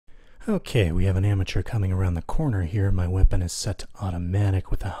Okay, we have an amateur coming around the corner here. My weapon is set to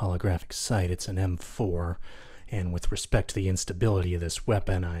automatic with a holographic sight. It's an M4. And with respect to the instability of this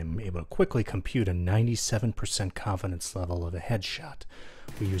weapon, I'm able to quickly compute a 97% confidence level of a headshot.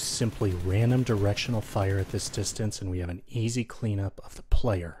 We use simply random directional fire at this distance, and we have an easy cleanup of the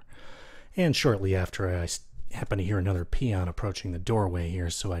player. And shortly after, I happen to hear another peon approaching the doorway here,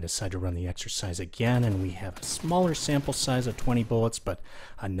 so I decide to run the exercise again, and we have a smaller sample size of 20 bullets, but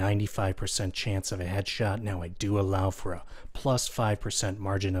a 95% chance of a headshot. Now I do allow for a plus 5%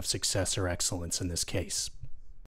 margin of success or excellence in this case.